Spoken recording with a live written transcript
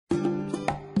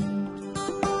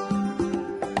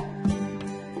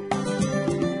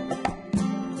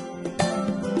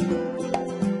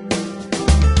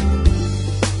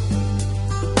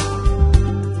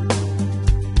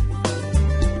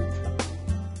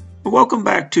Welcome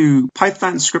back to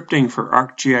Python Scripting for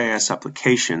ArcGIS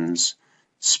Applications,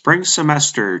 Spring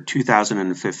Semester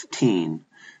 2015.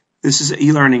 This is an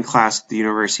e-learning class at the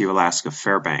University of Alaska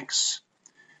Fairbanks.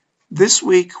 This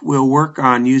week we'll work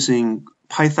on using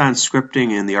Python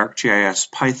scripting in the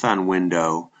ArcGIS Python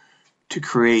window to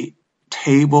create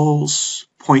tables,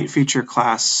 point feature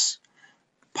class,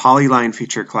 polyline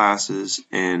feature classes,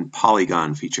 and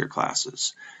polygon feature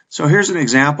classes. So here's an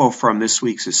example from this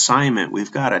week's assignment. We've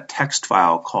got a text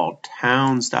file called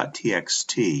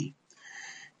towns.txt,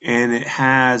 and it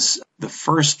has the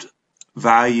first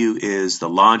value is the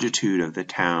longitude of the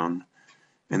town,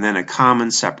 and then a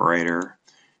common separator,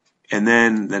 and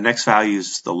then the next value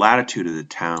is the latitude of the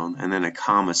town, and then a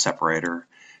comma separator,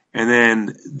 and then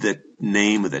the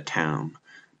name of the town.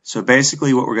 So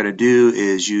basically what we're going to do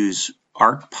is use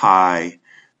arcpy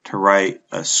to write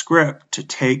a script to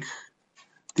take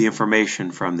the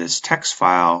information from this text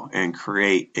file and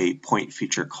create a point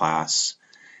feature class.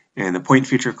 And the point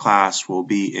feature class will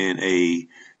be in a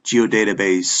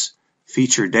geodatabase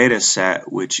feature data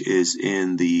set, which is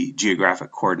in the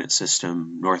Geographic Coordinate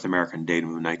System North American datum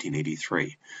of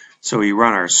 1983. So we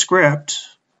run our script,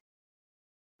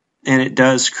 and it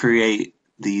does create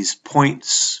these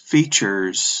points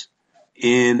features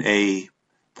in a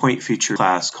point feature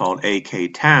class called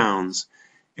AK Towns,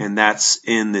 and that's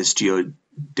in this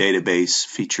geodatabase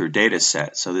feature data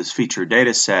set. So this feature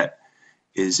data set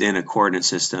is in a coordinate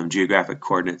system, Geographic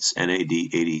Coordinates NAD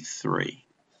 83.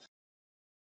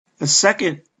 The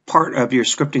second part of your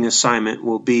scripting assignment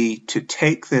will be to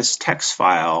take this text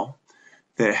file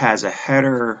that has a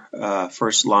header,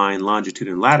 first line, longitude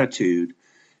and latitude,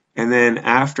 and then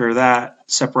after that,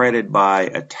 separated by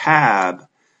a tab,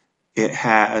 it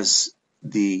has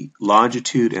the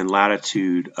longitude and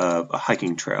latitude of a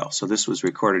hiking trail. So this was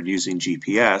recorded using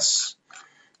GPS,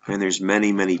 and there's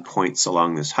many points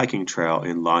along this hiking trail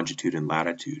in longitude and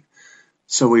latitude.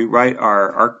 So we write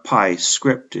our arcpy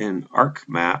script in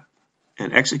ArcMap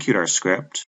and execute our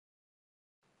script,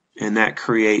 and that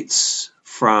creates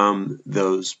from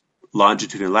those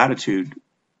longitude and latitude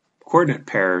coordinate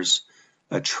pairs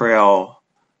a trail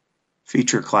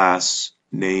feature class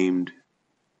named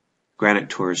Granite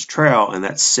Tours Trail, and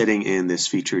that's sitting in this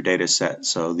feature data set.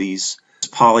 So this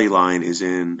polyline is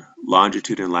in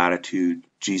longitude and latitude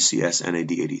GCS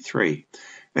NAD 83.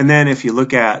 And then if you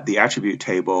look at the attribute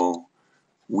table,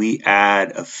 we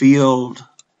add a field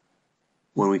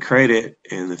when we create it,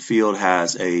 and the field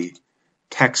has a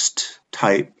text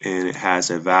type and it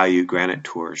has a value Granite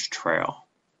Tours Trail.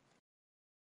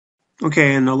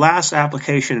 Okay, and the last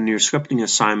application in your scripting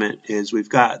assignment is we've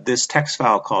got this text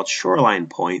file called shoreline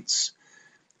points,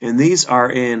 and these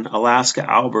are in Alaska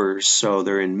Albers, so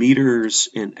they're in meters,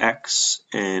 in X,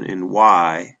 and in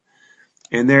Y,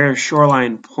 and they're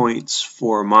shoreline points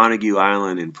for Montague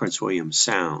Island and Prince William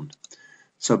Sound.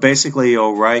 So basically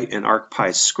you'll write an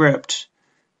arcpy script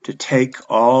to take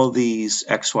all these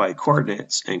XY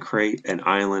coordinates and create an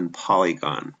island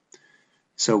polygon.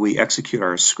 So we execute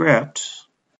our script,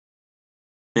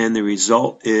 and the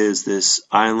result is this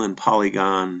island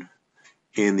polygon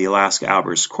in the Alaska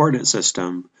Albers coordinate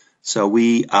system. So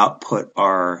we output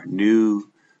our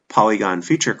new polygon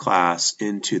feature class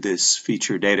into this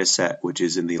feature data set, which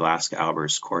is in the Alaska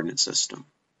Albers coordinate system.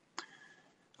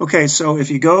 Okay, so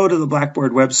if you go to the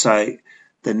Blackboard website,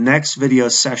 the next video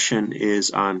session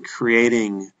is on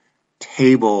creating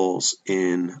tables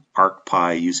in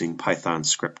ArcPy using Python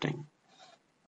scripting.